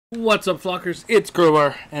What's up, flockers? It's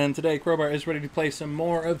Crowbar, and today Crowbar is ready to play some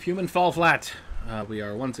more of Human Fall Flat. We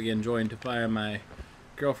are once again joined by my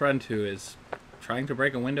girlfriend, who is trying to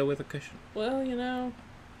break a window with a cushion. Well, you know...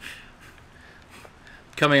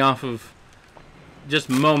 Coming off of just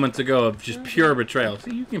moments ago of just pure betrayal.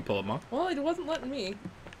 See, you can pull them off. Well, it wasn't letting me.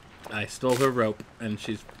 I stole her rope, and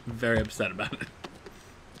she's very upset about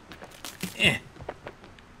it.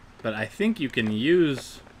 But I think you can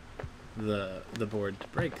use the board to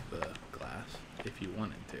break the glass if you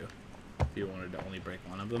wanted to. If you wanted to only break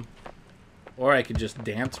one of them. Or I could just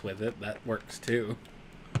dance with it. That works too.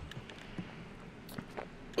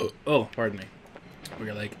 Oh, pardon me.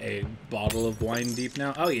 We're like a bottle of wine deep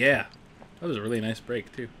now. Oh yeah. That was a really nice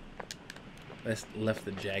break too. I left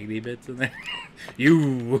the jaggedy bits in there.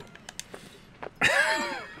 You.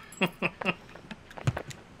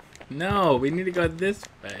 No, we need to go this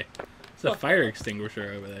way. There's a fire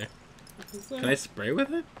extinguisher over there. Can I spray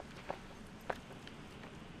with it?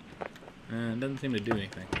 It doesn't seem to do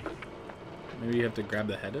anything. Maybe you have to grab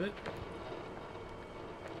the head of it?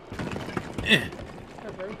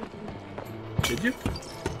 Did you?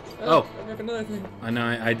 Oh! I broke another thing. I know,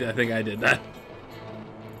 I think I did that.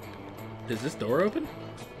 Is this door open?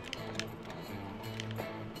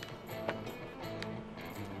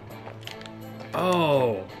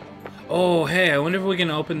 Oh! Oh, hey, I wonder if we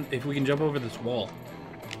can jump over this wall.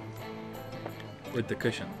 With the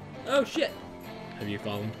cushion. Oh shit! Have you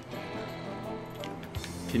fallen?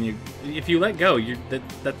 Can you? If you let go,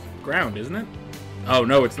 that's ground, isn't it? Oh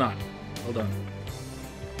no, it's not. Hold on.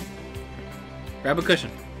 Grab a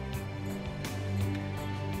cushion.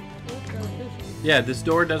 Yeah, this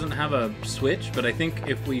door doesn't have a switch, but I think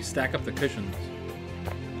if we stack up the cushions,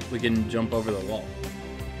 we can jump over the wall.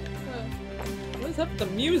 What is up with the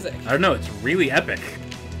music? I don't know. It's really epic.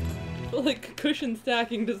 Like, cushion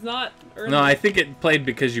stacking does not earn... No, I think it played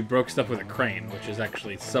because you broke stuff with a crane, which is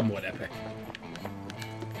actually somewhat epic.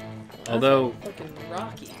 That's Although... fucking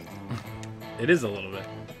rocky. It is a little bit.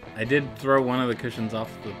 I did throw one of the cushions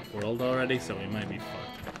off the world already, so we might be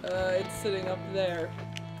fucked. It's sitting up there.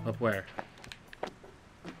 Up where?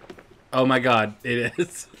 Oh my god, it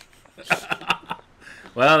is.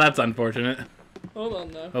 Well, that's unfortunate. Hold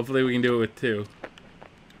on, though. Hopefully we can do it with two.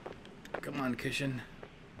 Come on, cushion.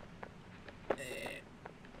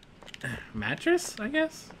 Mattress, I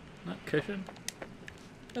guess? Not cushion?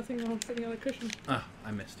 Nothing wrong sitting on a cushion. Oh, I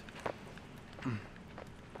missed.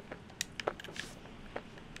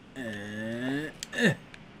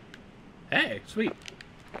 Hey, sweet.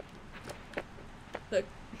 That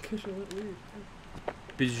cushion went weird.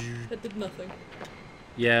 That did nothing.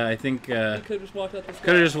 Yeah, I think you could have just walked out the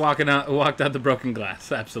could have just walked out the broken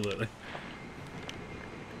glass, absolutely.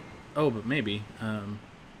 Oh, but maybe. Can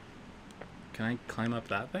I climb up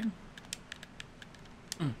that thing?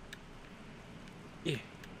 Yeah.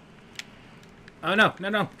 Oh no,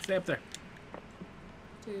 no, stay up there.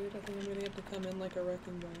 Dude, I think I'm gonna have to come in like a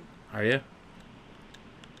wrecking ball. Are you?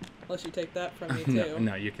 Unless you take that from me too.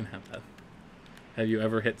 No, you can have that. Have you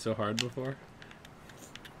ever hit so hard before?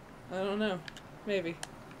 I don't know. Maybe.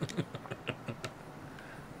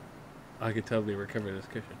 I could totally recover this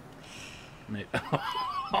cushion. Maybe.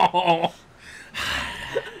 Oh.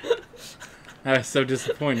 I was so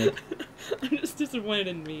disappointed. I'm just disappointed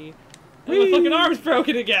in me. And my fucking arm's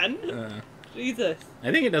broken again. Jesus.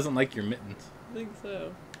 I think it doesn't like your mittens. I think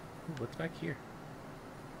so. Ooh, what's back here?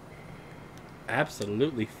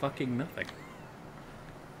 Absolutely fucking nothing.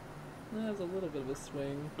 That was a little bit of a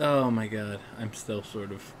swing. Oh my god. I'm still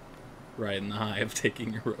sort of riding the high of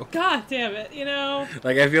taking your rope. God damn it, you know?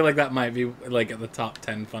 Like, I feel like that might be, like, at the top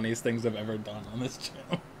 10 funniest things I've ever done on this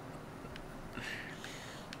channel.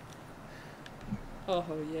 Oh,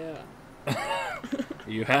 yeah.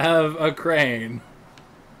 You have a crane.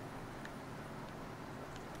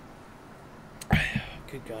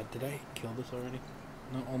 Good god, did I kill this already?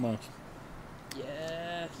 No, almost.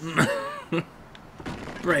 Yes.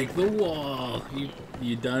 Break the wall.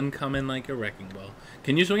 You done coming like a wrecking ball.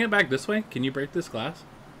 Can you swing it back this way? Can you break this glass?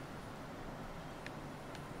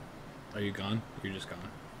 Are you gone? You're just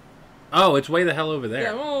gone. Oh, it's way the hell over there.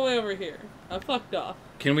 Yeah, I'm all the way over here. I fucked off.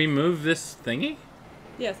 Can we move this thingy?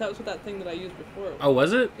 Yes, that was what that thing that I used before was. Oh,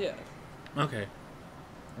 was it? Yeah. Okay.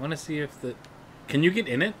 I want to see if the... Can you get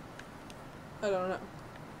in it? I don't know.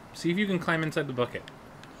 See if you can climb inside the bucket.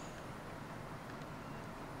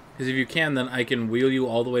 Because if you can, then I can wheel you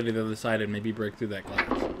all the way to the other side and maybe break through that glass.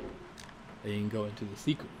 Then you can go into the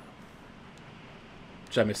secret room.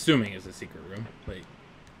 Which I'm assuming is a secret room. But it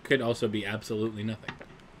could also be absolutely nothing.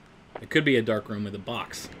 It could be a dark room with a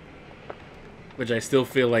box. Which I still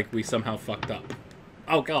feel like we somehow fucked up.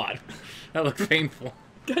 Oh god. That looked painful.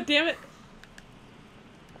 God damn it!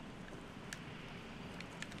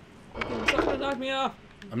 Stop trying to knock me off.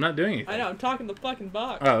 I'm not doing anything. I know, I'm talking the fucking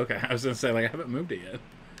box. Oh, okay. I was gonna say, like, I haven't moved it yet.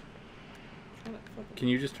 Can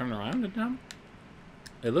you just turn around and jump?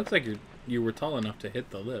 It looks like you were tall enough to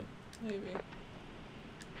hit the lid. Maybe.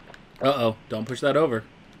 Uh-oh. Don't push that over.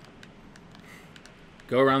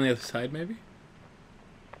 Go around the other side, maybe?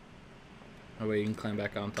 Oh, wait, you can climb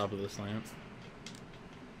back on top of this lamp.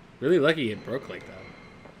 Really lucky it broke like that.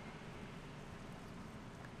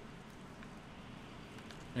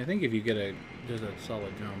 I think if you get just a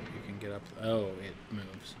solid jump, you can get up. Oh, it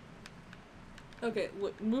moves. Okay,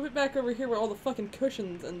 look, move it back over here where all the fucking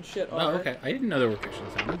cushions and shit are. Oh, okay. I didn't know there were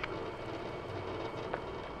cushions down there.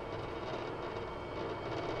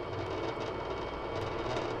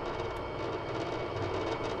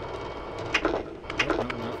 Oh,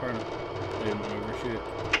 no, not far enough. I didn't overshoot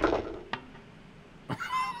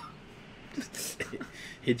it.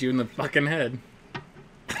 Hit you in the fucking head.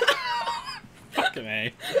 Fucking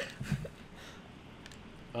A.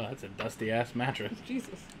 Oh, that's a dusty ass mattress.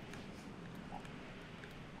 Jesus.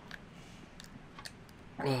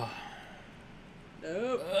 Oh.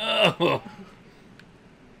 Nope. Oh.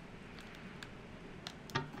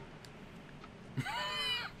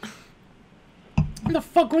 What the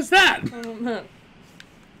fuck was that? I don't know.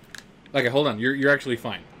 Okay, hold on. You're actually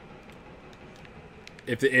fine.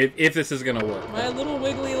 If this is gonna work, My little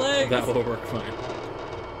wiggly legs. that will work fine.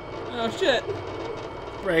 Oh shit.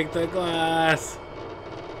 Break the glass.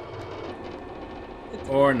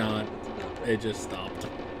 Or not. It just stopped.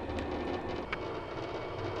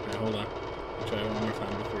 Alright, hold on. I'll try it one more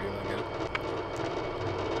time before you let go.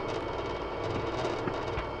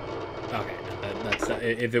 Okay, that's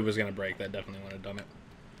if it was gonna break, that definitely would have done it.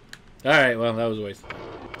 Alright, well, that was a waste of time.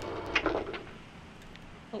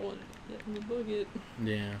 I want to get in the bucket.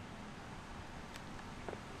 Yeah.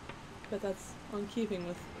 But that's on keeping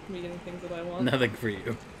with me getting things that I want. Nothing for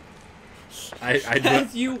you. I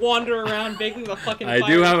As you wander around vaguely the fucking I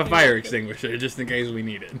do have a fire extinguisher just in case we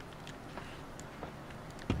need it.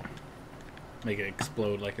 Make it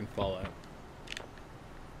explode like in Fallout.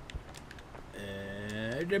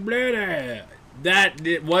 That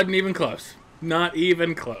wasn't even close. Not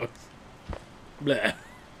even close. Blah.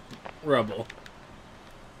 Rubble.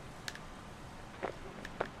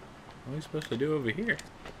 What are we supposed to do over here?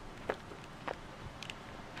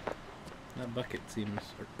 That bucket seems...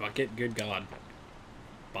 Or bucket? Good God.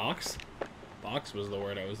 Box? Box was the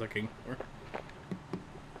word I was looking for.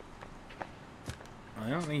 I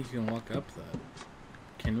don't think you can walk up that.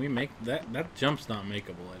 Can we make... That jump's not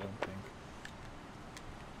makeable, I don't think.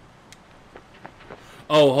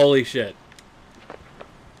 Oh, holy shit.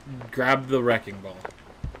 Grab the wrecking ball.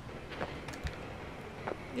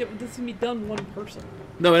 Yeah, but this can be done one person.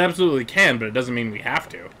 No, it absolutely can, but it doesn't mean we have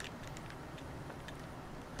to.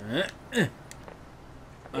 You're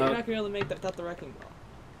not going to be able to make that without the wrecking ball.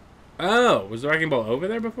 Oh, was the wrecking ball over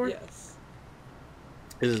there before? Yes.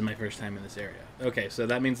 This is my first time in this area. Okay, so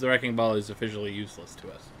that means the wrecking ball is officially useless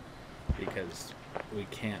to us. Because we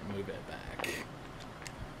can't move it back.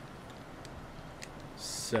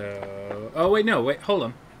 So... Oh, wait, no, wait, hold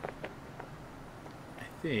on. I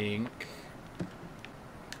think...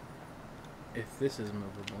 If this is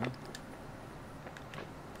movable...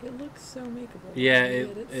 It looks so makeable. Yeah,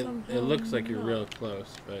 it looks like you're real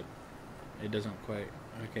close, but it doesn't quite...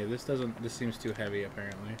 Okay, this seems too heavy,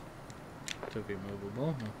 apparently, to be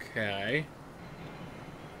movable. Okay.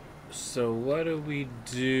 So what do we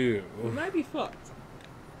do? We might be fucked.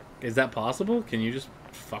 Is that possible? Can you just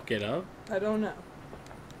fuck it up? I don't know.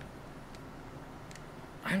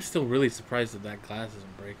 I'm still really surprised that that glass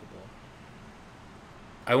isn't breakable.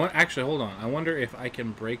 Actually, hold on. I wonder if I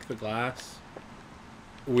can break the glass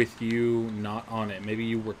with you not on it. Maybe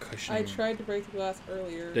you were cushioning. I tried to break the glass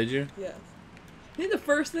earlier. Did you? Yes. I think the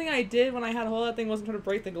first thing I did when I had a hold of that thing wasn't trying to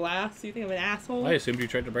break the glass. So you think I'm an asshole? I assumed you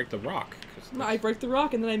tried to break the rock. No, I broke the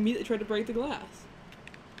rock and then I immediately tried to break the glass.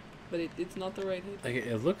 But it's not the right hit. Like,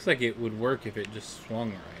 it looks like it would work if it just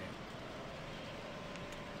swung right.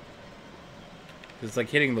 It's like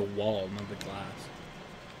hitting the wall, not the glass.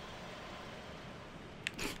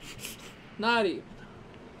 Not even.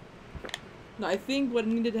 No, I think what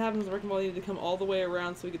needed to happen was the wrecking ball needed to come all the way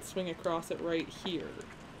around so we could swing across it right here.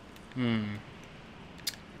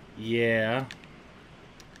 Yeah.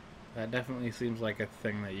 That definitely seems like a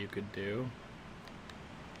thing that you could do.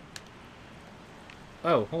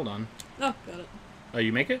 Oh, hold on. Oh, got it. Oh,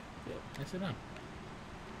 you make it? Yep. I sit down.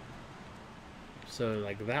 So,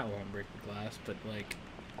 like, that won't break the glass, but, like,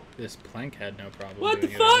 this plank had no problem What the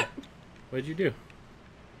doing it fuck? either. What'd you do?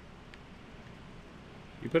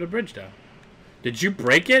 You put a bridge down. Did you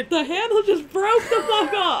break it? The handle just broke the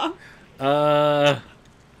fuck off. I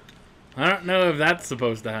don't know if that's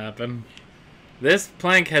supposed to happen. This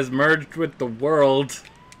plank has merged with the world.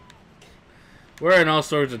 We're in all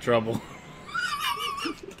sorts of trouble.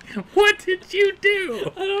 What did you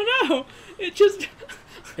do? I don't know. It just...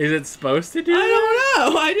 Is it supposed to do I that?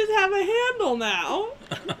 don't know. I just have a handle now.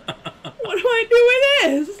 What do I do with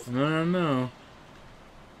this? I don't know.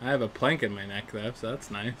 I have a plank in my neck, though, so that's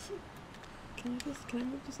nice. Can I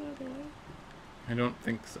move this out of the way? I don't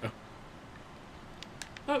think so.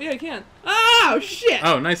 Oh, yeah, I can. Oh, shit!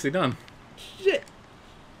 Oh, nicely done. Shit!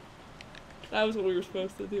 That was what we were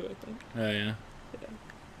supposed to do, I think. Oh, yeah. Yeah.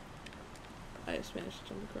 I just managed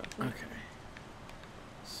to jump across. Okay.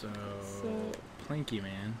 So Planky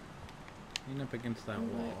Man. Lean up against that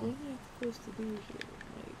wall. What am I supposed to do here?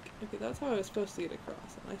 Like, okay, that's how I was supposed to get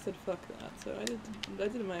across, and I said fuck that, so I did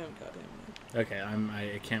it my own goddamn way. Okay,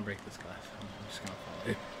 I can't break this glass. I'm just gonna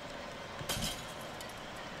follow it.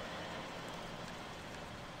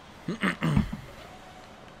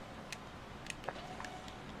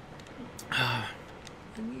 I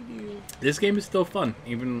need you. This game is still fun,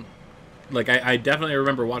 even like I definitely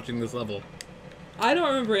remember watching this level. I don't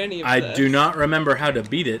remember any of this. I do not remember how to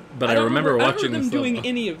beat it, but I remember watching this level. them doing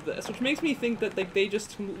any of this, which makes me think that they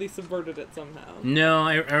just completely subverted it somehow. No,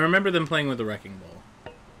 I remember them playing with the wrecking ball.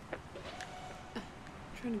 I'm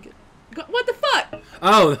trying to get... What the fuck?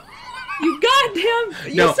 Oh! You goddamn...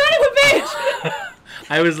 No. You son of a bitch!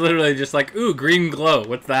 I was literally just like, ooh, green glow,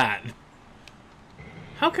 what's that?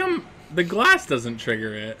 How come the glass doesn't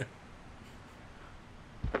trigger it?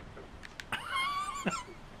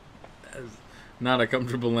 Not a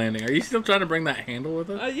comfortable landing. Are you still trying to bring that handle with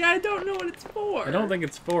us? Yeah, I don't know what it's for. I don't think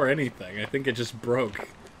it's for anything. I think it just broke.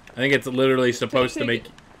 I think it's literally supposed to make...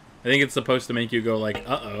 I think it's supposed to make you go like,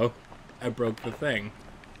 uh-oh, I broke the thing.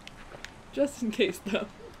 Just in case, though.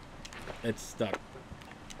 It's stuck.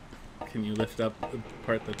 Can you lift up the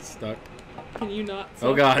part that's stuck? Can you not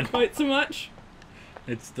oh God. quite so much?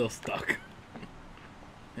 It's still stuck.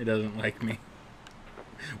 It doesn't like me.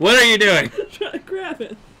 What are you doing? Trying to grab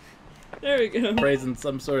it. There we go. Praising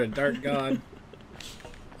some sort of dark god.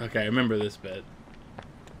 Okay, I remember this bit.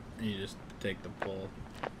 You just take the pull.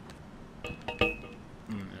 And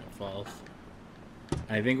it falls.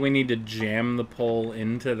 I think we need to jam the pole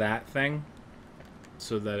into that thing.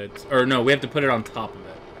 So that it's... Or no, we have to put it on top of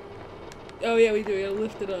it. Oh yeah, we do. We gotta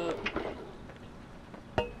lift it up.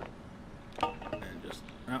 And just...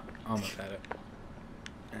 Oh, almost had it.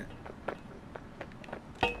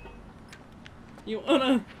 You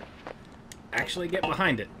wanna... Actually get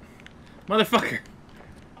behind it. Motherfucker!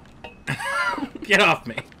 Get off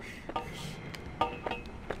me!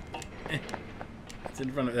 It's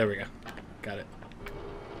in front of... There we go. Got it.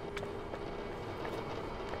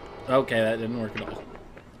 Okay, that didn't work at all.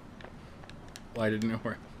 Why didn't it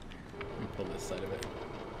work? Let me pull this side of it.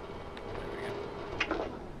 There we go.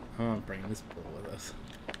 Oh, I'm bringing this pole with us.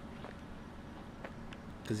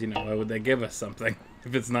 Because, you know, why would they give us something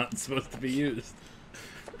if it's not supposed to be used?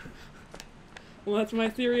 Well, that's my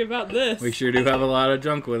theory about this. We sure do have a lot of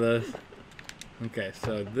junk with us. Okay,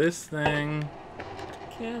 so this thing...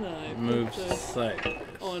 Can I moves put this sideways.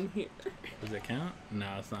 on here? Does it count? No,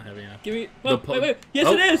 it's not heavy enough. Give me... Oh, wait. Yes,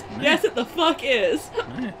 oh, it is! nice. Yes, it the fuck is!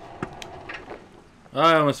 Nice. Oh,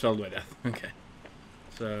 I almost fell to my death. Okay.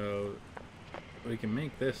 So... we can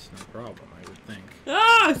make this no problem, I would think.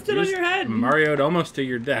 Ah! I stood on your head! Mario'd almost to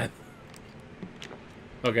your death.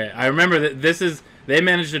 Okay, I remember that this is... They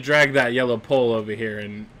managed to drag that yellow pole over here,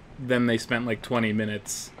 and then they spent like 20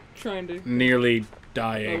 minutes... trying to... nearly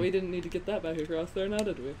dying. Oh, we didn't need to get that back across there, now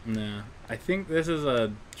did we? No. I think this is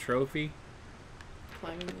a trophy.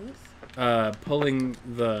 Climbing this? Pulling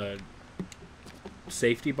the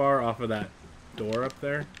safety bar off of that door up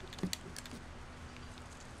there.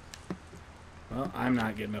 Well, I'm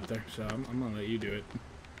not getting up there, so I'm gonna let you do it.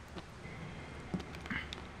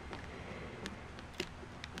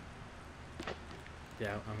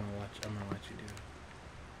 Yeah, I'm gonna watch you do it.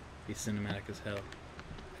 Be cinematic as hell.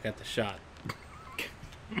 I got the shot.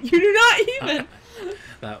 You do not even!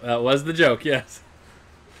 That was the joke, yes.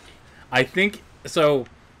 I think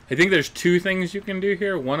there's two things you can do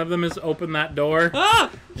here. One of them is open that door. Ah!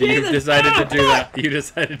 Jesus! You decided to do that. You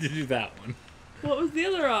decided to do that one. What was the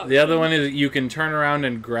other option? The other one is you can turn around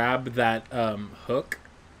and grab that hook,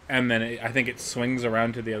 and then I think it swings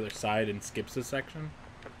around to the other side and skips a section.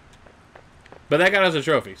 But that got us a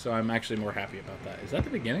trophy, so I'm actually more happy about that. Is that the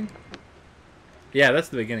beginning? Yeah, that's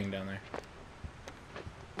the beginning down there.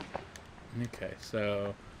 Okay,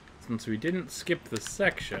 so since we didn't skip the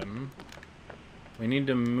section, we need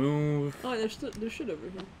to move... Oh, there's shit over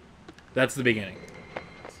here. That's the beginning.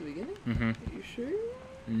 That's the beginning? Mm-hmm. Are you sure?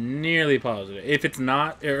 Nearly positive. If it's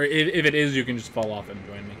not, or if it is, you can just fall off and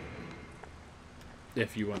join me.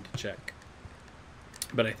 If you want to check.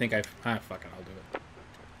 But I think fuck it, I'll do it.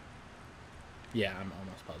 Yeah, I'm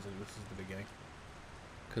almost positive this is the beginning.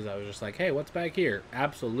 Because I was just like, hey, what's back here?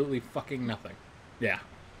 Absolutely fucking nothing. Yeah,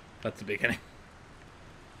 that's the beginning.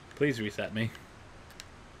 Please reset me.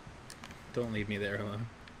 Don't leave me there alone.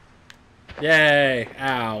 Yay!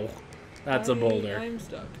 Ow. That's a boulder. I'm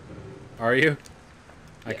stuck. Are you?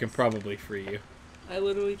 I Yes. can probably free you. I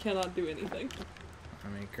literally cannot do anything.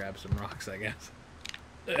 Let me grab some rocks, I guess.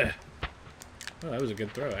 Ugh. Oh, that was a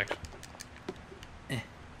good throw, actually.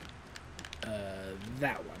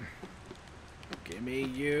 That one. Gimme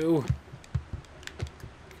you.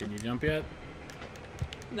 Can you jump yet?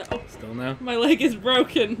 No. Still no? My leg is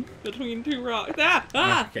broken between two rocks. Ah!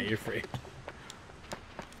 Ah! Okay, you're free.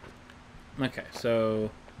 Okay, so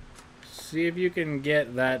see if you can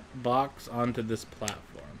get that box onto this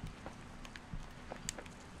platform.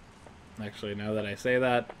 Actually, now that I say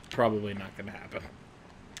that, probably not going to happen.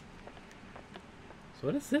 So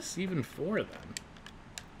what is this even for, then?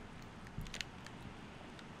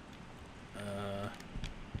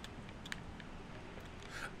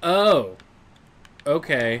 Oh!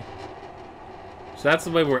 Okay. So that's the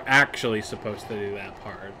way we're actually supposed to do that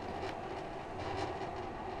part.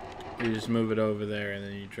 You just move it over there and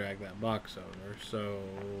then you drag that box over. So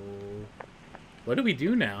what do we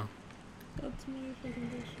do now? That's my fucking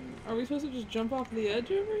question. Are we supposed to just jump off the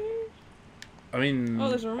edge over here? I mean... Oh,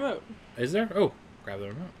 there's a remote. Is there? Oh, grab the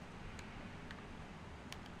remote.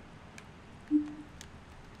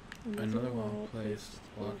 Another wall placed.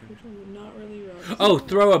 Not really rock. Oh,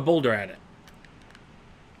 throw a boulder at it.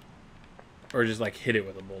 Or just like hit it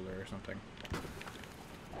with a boulder or something.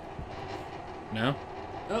 No?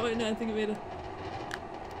 Oh wait, no, I think I made a...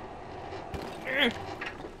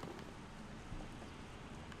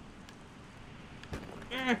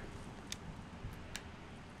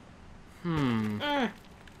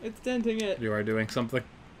 It's denting it. You are doing something.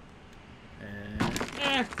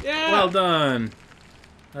 And... Yeah. Well done!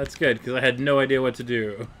 That's good, because I had no idea what to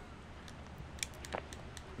do.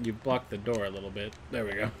 You blocked the door a little bit. There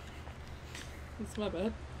we go. That's my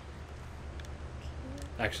bad.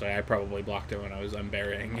 Actually, I probably blocked it when I was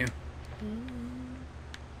unburying you.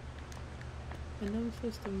 I know I'm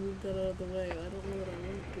supposed to move that out of the way. I don't know what I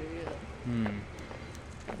want to do yet.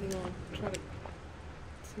 You know, I'll try to...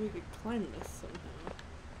 So we could climb this somehow.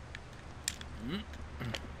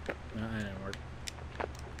 No, that didn't work.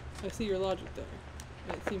 I see your logic there.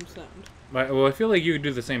 It seems sound. Well, I feel like you could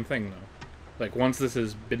do the same thing, though. Like, once this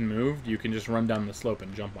has been moved, you can just run down the slope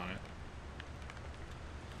and jump on it.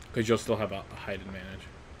 Because you'll still have a height advantage.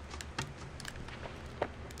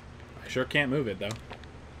 I sure can't move it, though.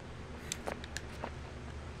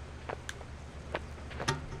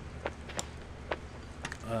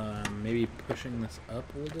 Maybe pushing this up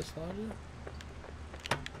will dislodge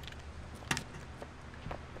it?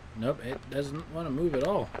 Nope, it doesn't want to move at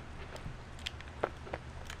all.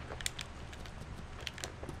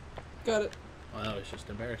 Got it. Well, that was just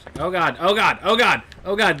embarrassing. Oh god, oh god, oh god,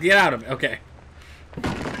 oh god, get out of it. Okay.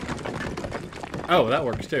 Oh, that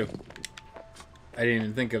works too. I didn't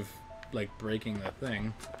even think of, like, breaking the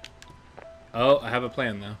thing. Oh, I have a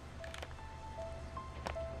plan, though.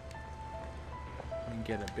 You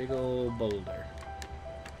can get a big old boulder.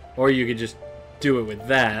 Or you could just do it with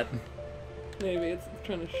that. Maybe it's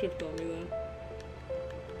trying to shift on me though.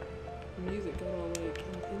 The music got all like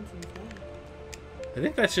intense and fast. I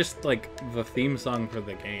think that's just, like, the theme song for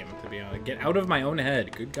the game, to be honest. Get out of my own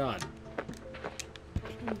head, good god.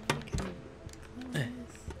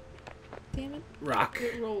 Damn it. Rock.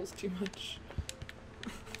 It rolls too much.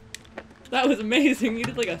 That was amazing. You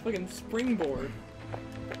did like a fucking springboard.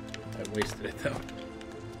 I wasted it, though.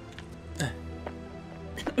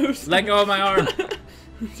 Oops. Let go of my arm!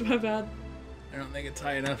 It's my bad. I don't think it's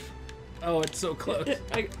high enough. Oh, it's so close.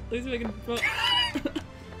 At least I can...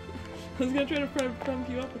 I was gonna try to pump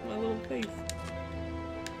you up with my little face.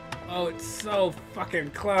 Oh, it's so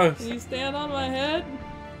fucking close. Can you stand on my head?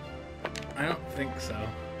 I don't think so.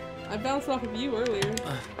 I bounced off of you earlier.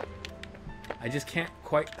 I just can't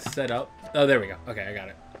quite set up. Oh, there we go. Okay, I got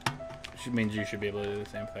it. Which means you should be able to do the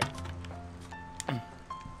same thing.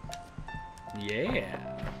 Yeah.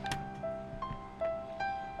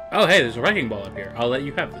 Oh, hey, there's a wrecking ball up here. I'll let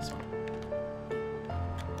you have this one.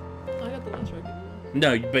 I got the last wrecking ball.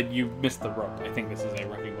 No, but you missed the rope. I think this is a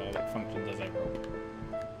wrecking ball that functions as a rope.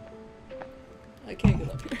 I can't get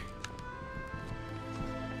up here.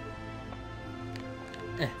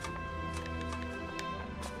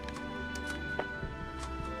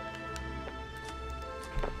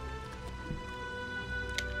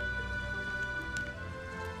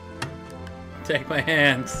 Take my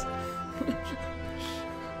hands.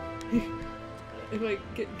 If I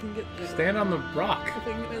can get the... Stand on the rock. If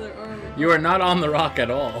I can get the other arm. You are not on the rock at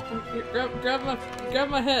all. Here, grab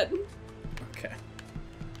my head. Okay.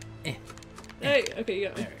 Hey, okay, you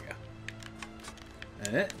got me.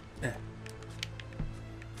 There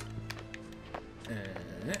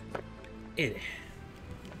we go.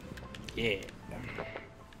 Yeah.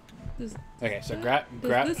 Okay, so grab.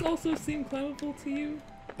 Does this also seem climbable to you?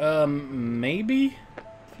 Maybe.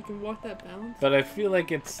 If you can walk that balance. But I feel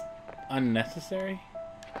like it's unnecessary.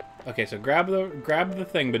 Okay, so grab the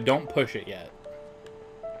thing, but don't push it yet.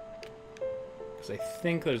 Because I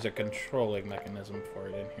think there's a controlling mechanism for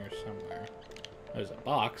it in here somewhere. There's a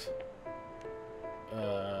box.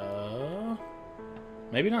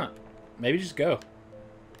 Maybe not. Maybe just go.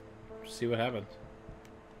 See what happens.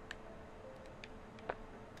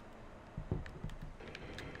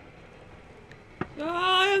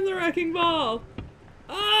 Ah, I'm the wrecking ball!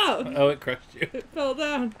 Ah! Oh, it crushed you. It fell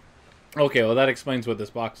down. Okay, well that explains what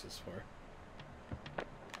this box is for.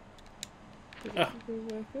 Did it go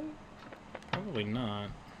back up? Probably not.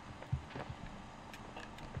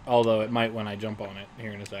 Although it might when I jump on it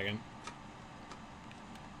here in a second.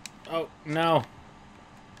 Oh, no.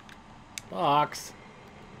 Box.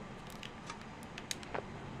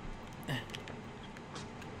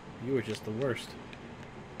 You were just the worst.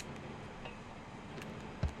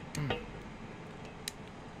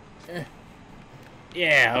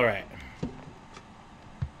 Yeah, alright.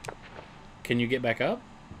 Can you get back up?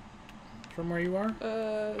 From where you are?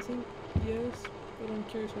 I think yes, but I'm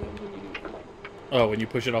curious what happens when you do that. Oh, when you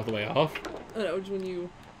push it all the way off? Oh, no, just when you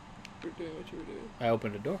were doing what you were doing. I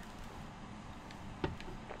opened a door.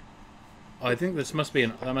 Oh, I think this must be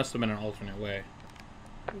that must have been an alternate way.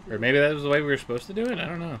 Or maybe that was the way we were supposed to do it? I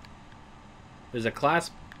don't know. There's a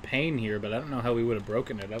class pane here, but I don't know how we would have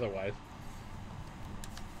broken it otherwise.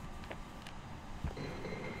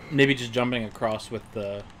 Maybe just jumping across with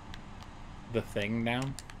the thing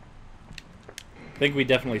down. I think we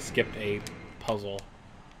definitely skipped a puzzle.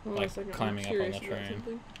 Like climbing up on the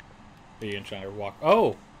train. Are you trying to walk?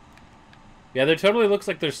 Oh! Yeah, there totally looks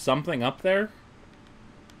like there's something up there.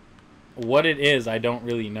 What it is, I don't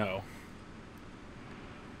really know.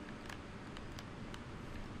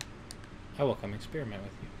 I will come experiment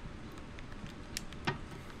with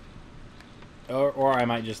you. Or I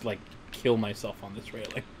might just, like, kill myself on this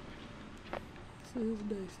railing. This is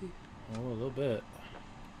dicey. Oh, a little bit.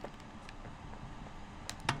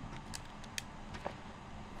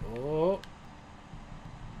 Oh.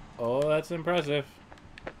 Oh, that's impressive.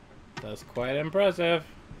 That's quite impressive.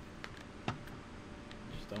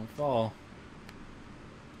 Just don't fall.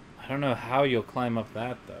 I don't know how you'll climb up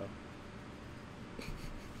that, though.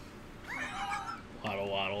 Waddle,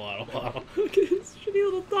 waddle, waddle, waddle. Look at his shitty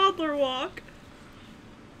little toddler walk.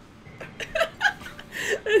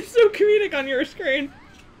 It's so comedic on your screen.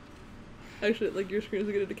 Actually, like, your screen is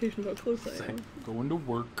a good indication of how close I am. Going to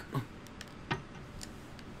work.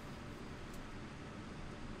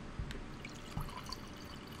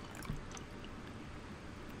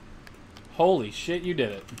 Holy shit, you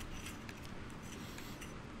did it.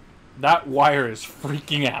 That wire is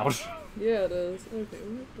freaking out. Yeah, it is. Okay,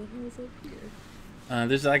 what the hell is up here?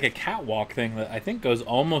 There's like a catwalk thing that I think goes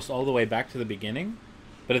almost all the way back to the beginning.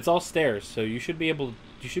 But it's all stairs, so you should be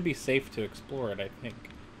safe to explore it, I think.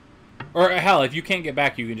 Or hell, if you can't get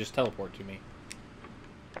back, you can just teleport to me.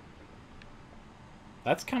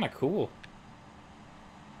 That's kind of cool.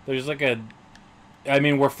 There's like a... I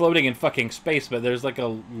mean, we're floating in fucking space, but there's like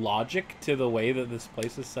a logic to the way that this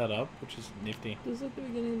place is set up, which is nifty. This is like the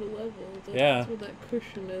beginning of the level. That's Yeah. what that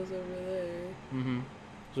cushion is over there. Mm-hmm.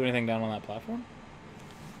 Is there anything down on that platform?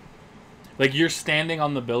 Like, you're standing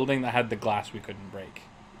on the building that had the glass we couldn't break.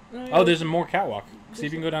 Oh, there's a more catwalk. See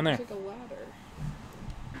if you can go down there. There's like a ladder.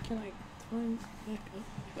 Can I climb back up?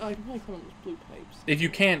 Oh, I can probably climb on those blue pipes. If you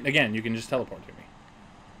can't, again, you can just teleport to me.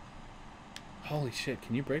 Holy shit,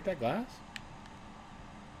 can you break that glass?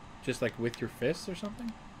 Just like with your fists or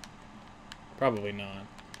something? Probably not.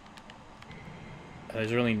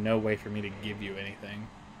 There's really no way for me to give you anything.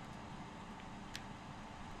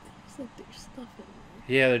 Looks like there's stuff in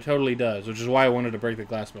there. Yeah, there totally does, which is why I wanted to break the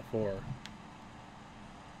glass before.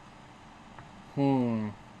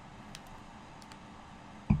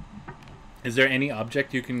 Is there any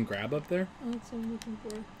object you can grab up there? Oh, that's what I'm looking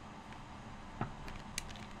for.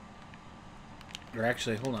 Or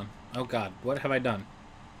actually, hold on. Oh god, what have I done?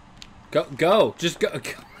 Go! Just go! Oh my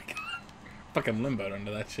god. Fucking limboed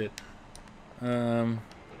under that shit.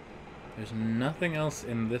 There's nothing else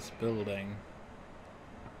in this building.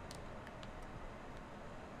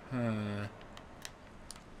 I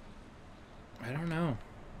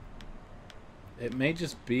It may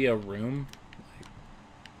just be a room.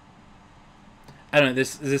 I don't know.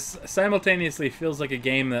 This simultaneously feels like a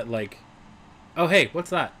game that like. Oh hey, what's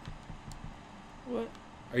that? What?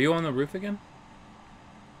 Are you on the roof again?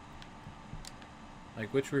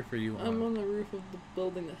 Like which roof are you on? I'm on the roof of the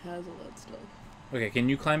building that has all that stuff. Okay, can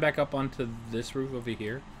you climb back up onto this roof over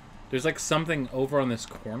here? There's like something over on this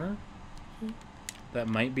corner that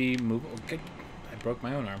might be movable. Okay, I broke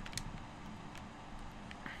my own arm.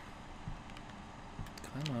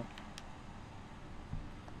 Climb up.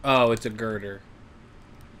 Oh, it's a girder.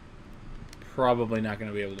 Probably not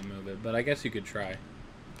going to be able to move it, but I guess you could try.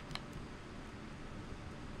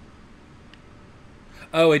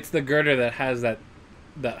 Oh, it's the girder that has that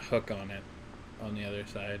hook on it on the other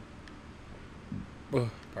side. Oh,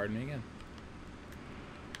 pardon me again.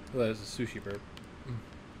 Oh, that was a sushi burp.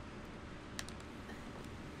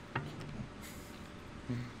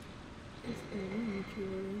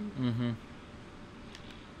 Mm-hmm.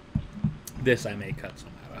 This I may cut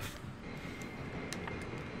some out of.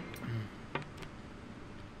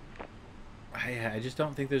 I just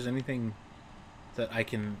don't think there's anything that I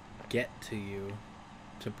can get to you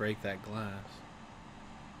to break that glass.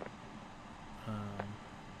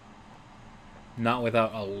 Not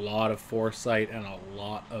without a lot of foresight and a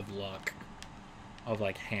lot of luck of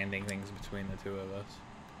like handing things between the two of us.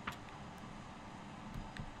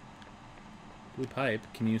 Blue pipe,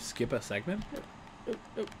 can you skip a segment?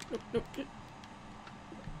 Nope.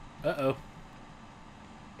 Uh-oh.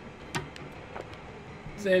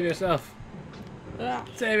 Save yourself. Ah.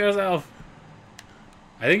 Save yourself.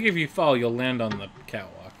 I think if you fall, you'll land on the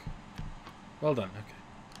catwalk. Well done, okay.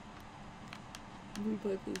 Blue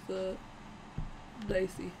pipe is,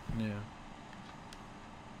 dicey. Yeah.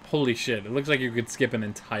 Holy shit, it looks like you could skip an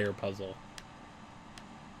entire puzzle.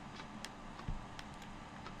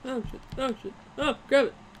 Oh shit, oh shit. Oh, grab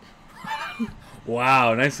it.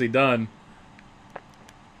 Wow, nicely done.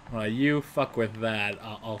 Well, you fuck with that.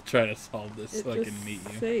 I'll try to solve this so I can meet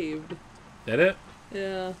you. Saved. Did it?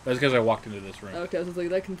 Yeah. That's because I walked into this room. Okay, I was like,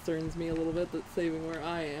 that concerns me a little bit, that's saving where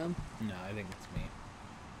I am. No, I think it's me.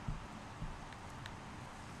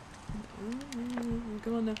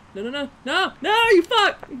 Come on now. No, you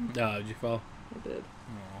fuck! Oh, did you fall? I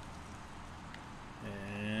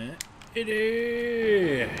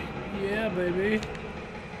did. Yeah, baby.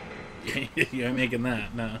 You ain't making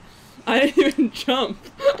that, no. I didn't even jump.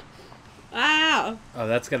 Ah! Oh,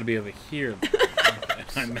 that's got to be over here. Okay,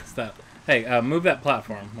 I messed up. Hey, move that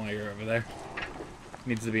platform while you're over there.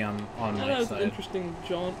 Needs to be on my That was side. an interesting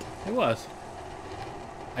jaunt. It was.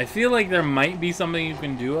 I feel like there might be something you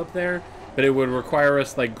can do up there, but it would require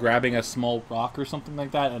us like grabbing a small rock or something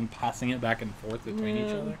like that and passing it back and forth between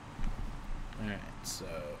each other. Alright, so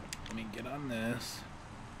let me get on this.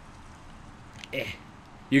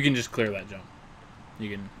 You can just clear that jump.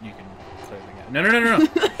 You can clear the gap. No.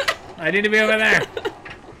 I need to be over there.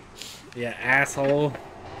 Yeah, asshole.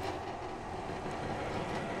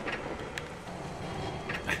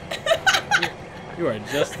 You are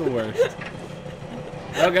just the worst.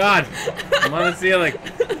 Oh god! I'm on the ceiling.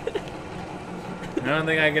 I don't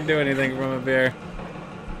think I can do anything from up here.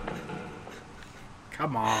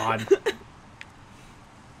 Come on.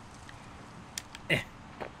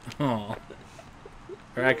 Oh.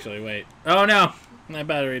 Or actually, wait. Oh no! My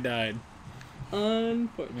battery died.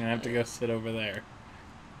 Unfortunately. I'm gonna have to go sit over there.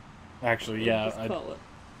 Actually, yeah. Just call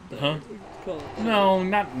it. Huh? Call it. No,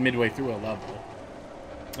 not midway through a level.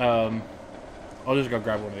 I'll just go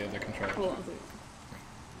grab one of the other controllers. Hold on a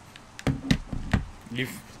second.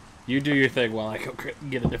 You do your thing while I go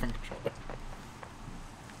get a different controller.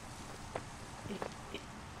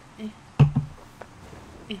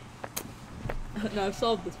 No, I've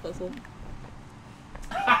solved this puzzle.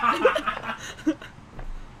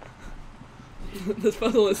 This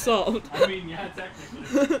puzzle is solved. I mean, yeah,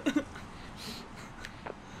 technically.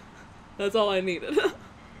 That's all I needed. What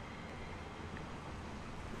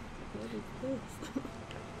is this?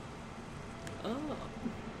 Oh.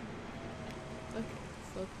 Okay,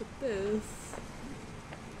 so I'll put this.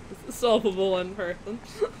 This is solvable one person.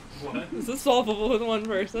 What? This is solvable with one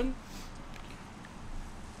person.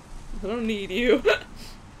 I don't need you.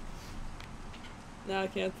 Now I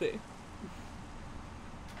can't see.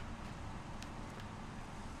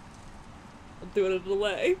 I'll do it at a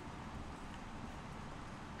delay.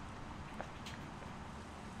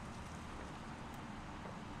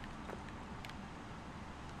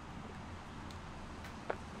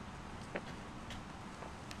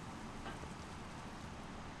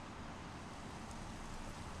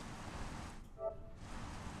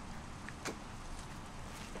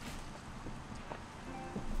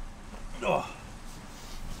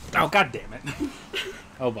 Oh god damn it.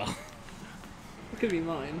 Oh, well. It could be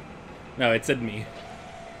mine. No, it said me.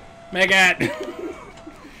 Maggot!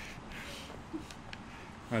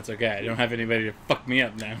 That's okay. I don't have anybody to fuck me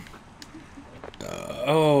up now.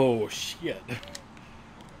 Oh, shit.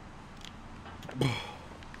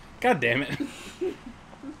 God damn it.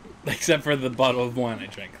 Except for the bottle of wine I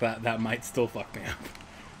drank. That might still fuck me up.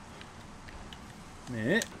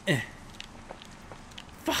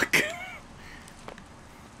 Fuck.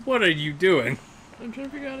 What are you doing? I'm trying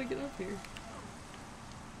to figure out how to get up here.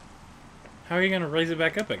 How are you going to raise it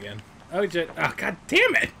back up again? Oh, god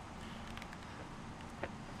damn it.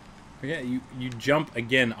 Yeah, you jump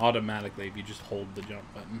again automatically if you just hold the jump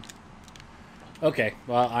button. Okay,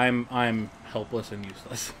 well I'm helpless and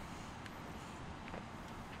useless.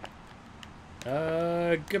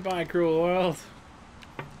 Goodbye, cruel world.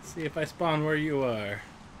 Let's see if I spawn where you are.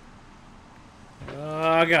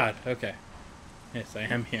 Oh god, okay. Yes, I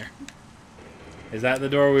am here. Is that the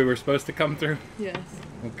door we were supposed to come through? Yes.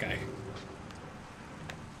 Okay.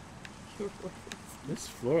 This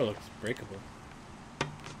floor looks breakable.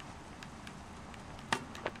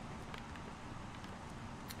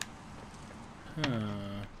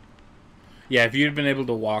 Huh. Yeah, if you'd been able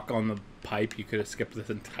to walk on the pipe, you could have skipped this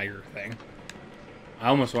entire thing. I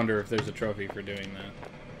almost wonder if there's a trophy for doing that.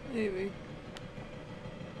 Maybe.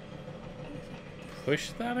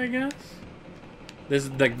 Push that, I guess?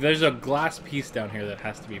 There's a glass piece down here that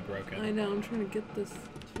has to be broken. I know, I'm trying to get this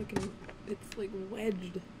fucking... It's like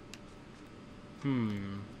wedged.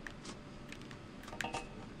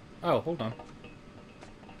 Oh, hold on.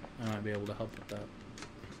 I might be able to help with that.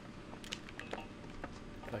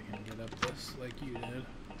 If I can get up this like you did.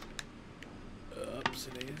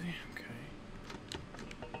 Oopsie daisy.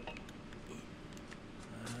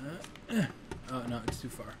 Okay. Oh, no, it's too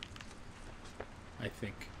far. I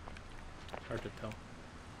think. It's hard to tell.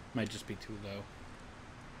 Might just be too low.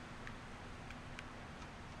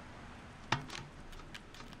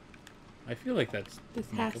 I feel like that's this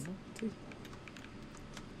has makeable.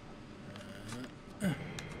 to.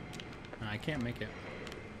 I can't make it.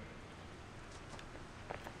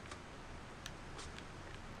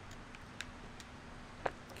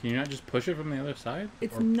 Can you not just push it from the other side?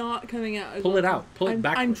 It's not coming out. Pull it out. Pull it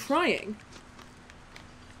backwards. I'm trying.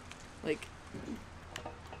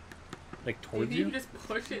 Like towards Maybe you? you just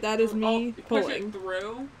push it. That is me push pulling it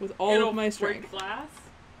through with all of my break strength. glass.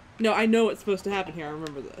 No, I know what's supposed to happen here. I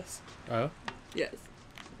remember this. Oh? Yes.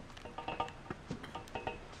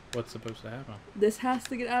 What's supposed to happen? This has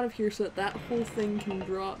to get out of here so that that whole thing can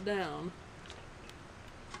drop down.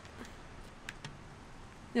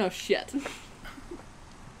 No, shit.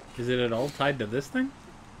 Is it at all tied to this thing?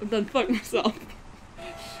 I'm done fucking myself.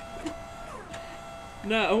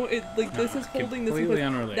 No, this is holding this. Completely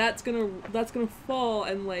unrelated. That's gonna fall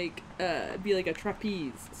and be like a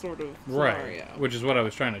trapeze sort of scenario. Right, which is what I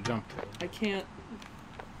was trying to jump to. I can't.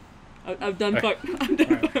 I've done fuck. I'm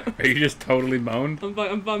done. Right. Are you just totally boned?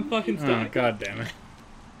 I'm fucking stuck. Oh, god damn it.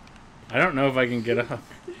 I don't know if I can get up.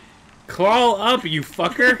 Crawl up, you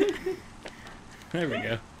fucker! There we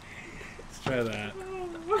go. Let's try that.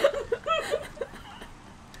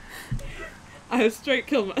 I have straight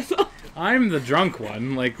killed myself. I'm the drunk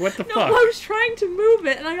one. Like, what the No, fuck? I was trying to move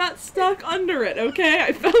it and I got stuck under it, okay?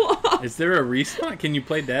 I fell off. Is there a respawn? Can you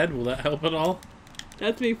play dead? Will that help at all?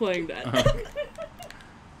 That's me playing dead.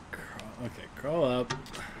 Okay, crawl up.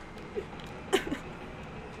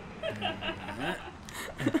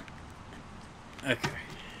 Okay.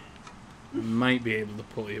 Might be able to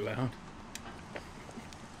pull you out.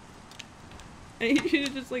 I need you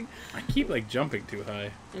to just I keep jumping too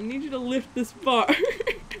high. I need you to lift this bar.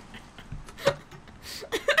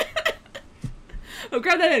 Oh,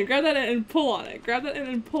 grab that in and pull on it. Grab that in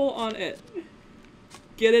and pull on it.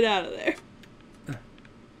 Get it out of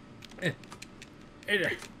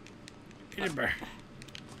there.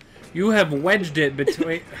 You have wedged it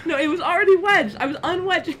between... No, it was already wedged. I was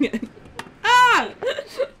unwedging it. Ah!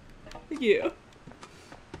 Thank you.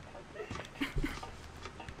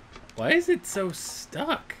 Why is it so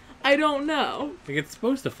stuck? I don't know. It's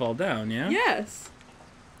supposed to fall down, yeah? Yes.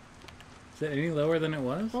 Is it any lower than it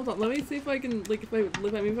was? Hold on, let me see if I can,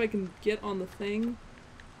 if I can get on the thing.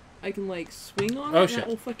 I can, swing on it. Oh, shit.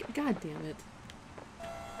 Oh, fuck. God damn it.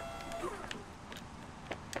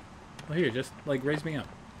 Well, here, just, raise me up.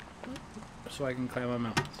 So I can climb on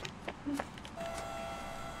mountains.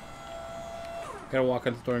 Gotta walk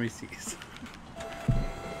on stormy seas.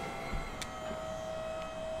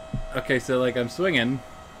 Okay, so, I'm swinging.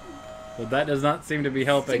 But that does not seem to be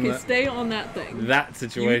helping Okay, stay on that thing. that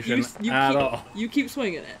situation at all. You keep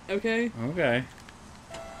swinging it, okay? Okay.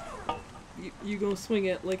 You gonna swing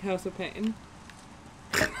it like House of Pain.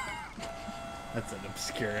 That's an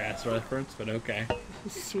obscure ass reference, but okay.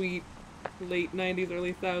 Sweet late 90s,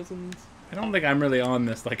 early 1000s. I don't think I'm really on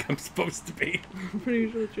this like I'm supposed to be. I'm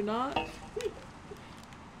pretty sure that you're not.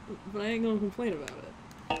 But I ain't gonna complain about it.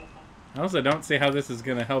 I also don't see how this is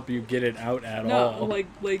gonna help you get it out at all. No,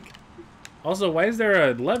 like... Also, why is there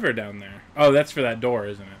a lever down there? Oh, that's for that door,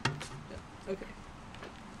 isn't it? Yeah. Okay.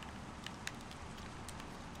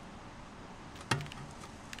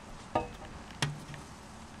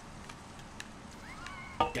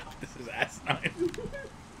 God, this is asinine.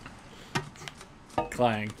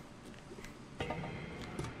 Clang.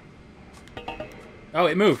 Oh,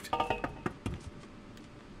 it moved.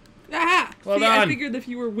 Ah! Well See, done. I figured if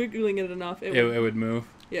you were wiggling it enough, it would move.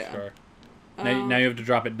 Yeah. Sure. Now you have to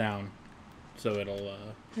drop it down, so it'll.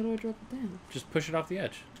 How do I drop it down? Just push it off the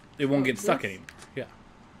edge. It won't get stuck anymore. Yeah.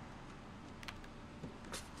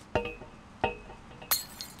 And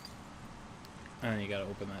then you gotta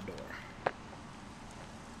open that door.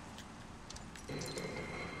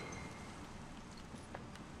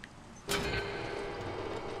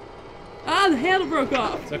 Ah, the handle broke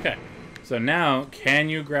off. It's okay. So now, can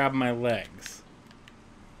you grab my legs?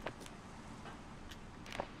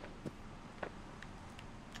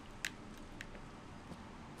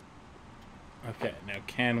 Okay, now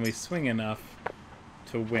can we swing enough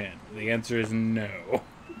to win? The answer is no.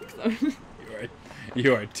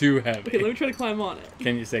 You are too heavy. Okay, let me try to climb on it.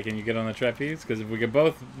 Can you get on the trapeze? Because if we could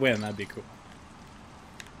both win, that'd be cool.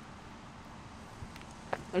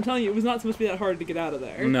 I'm telling you, it was not supposed to be that hard to get out of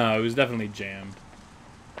there. No, it was definitely jammed.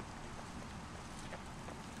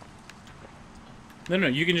 No,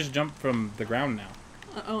 you can just jump from the ground now.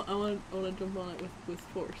 I want to jump on it with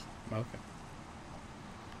force. Okay.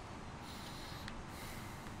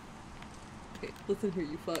 Okay, listen here,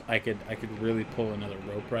 you fuck. I could really pull another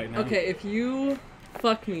rope right now. Okay, if you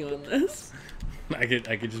fuck me on this, I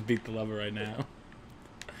could just beat the lever right now,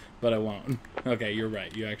 but I won't. Okay, you're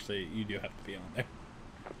right. You do have to be on there.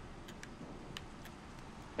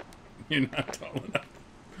 You're not tall enough.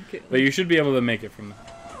 Okay, but you should be able to make it from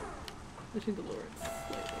that. I think the lower it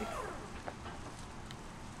slightly.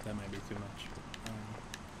 That might be too much.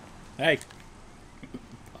 Hey!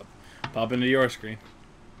 Pop into your screen.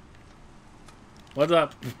 What's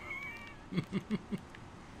up?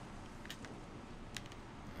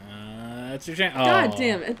 That's your chance. Oh. God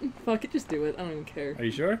damn it. Fuck it, just do it. I don't even care. Are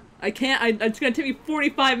you sure? I can't. It's gonna take me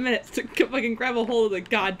 45 minutes to fucking grab a hold of the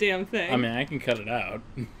goddamn thing. I mean, I can cut it out.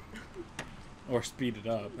 Or speed it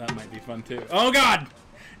up. That might be fun too. Oh god!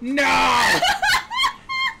 No!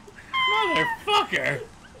 Motherfucker!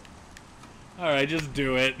 Alright, just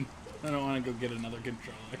do it. I don't want to go get another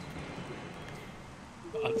controller.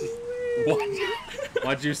 I'll just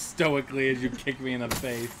watch you stoically as you kick me in the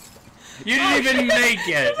face. You didn't even make it!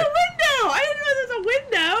 There's a window! I didn't know there was a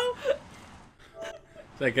window!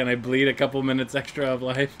 It's like, can I bleed a couple minutes extra of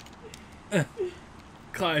life?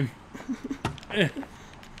 Climb.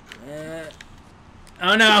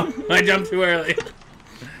 Oh no! I jumped too early.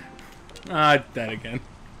 Ah, dead again.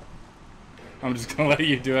 I'm just gonna let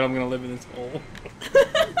you do it. I'm gonna live in this hole.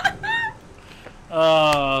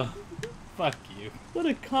 Oh, fuck you. What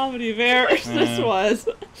a comedy of errors this was.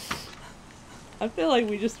 I feel like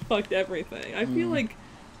we just fucked everything. I feel like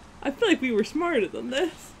we were smarter than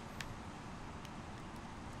this.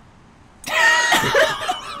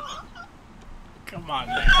 Come on,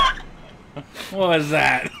 man. What was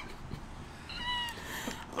that?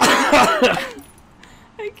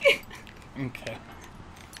 I can't. Okay.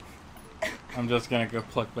 I'm just gonna go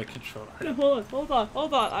plug my controller. No, hold on.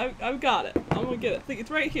 I've got it. I'm gonna get it. Think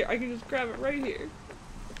it's right here. I can just grab it right here.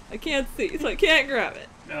 I can't see, so I can't grab it.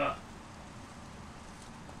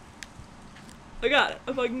 I got it.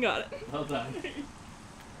 I fucking got it. Well done.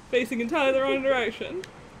 Facing entirely the wrong direction.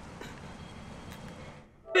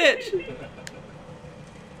 Bitch!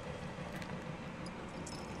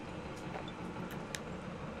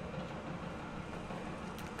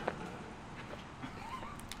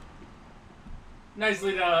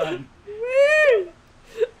 Nicely done. Woo!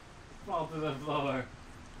 Fall to the floor.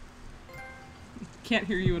 Can't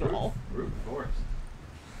hear you at all. Brute force.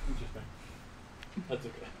 Interesting. That's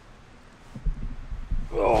okay.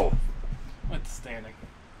 Oh, what's standing?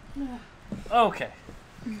 Okay.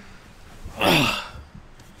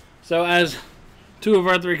 So as 2 of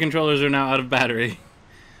our 3 controllers are now out of battery,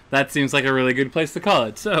 that seems like a really good place to call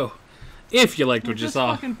it. So, if you liked what you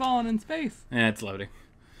saw, fucking falling in space. Yeah, it's loading.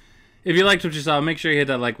 If you liked what you saw, make sure you hit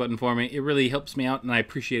that like button for me. It really helps me out, and I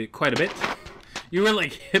appreciate it quite a bit. You were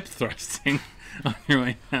like hip thrusting on your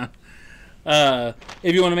way down.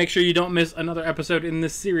 If you want to make sure you don't miss another episode in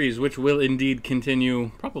this series, which will indeed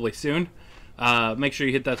continue probably soon, make sure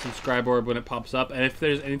you hit that subscribe orb when it pops up. And if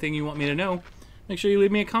there's anything you want me to know, make sure you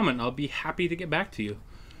leave me a comment. I'll be happy to get back to you.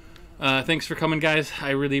 Thanks for coming, guys. I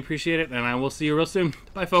really appreciate it, and I will see you real soon.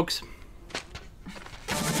 Bye, folks.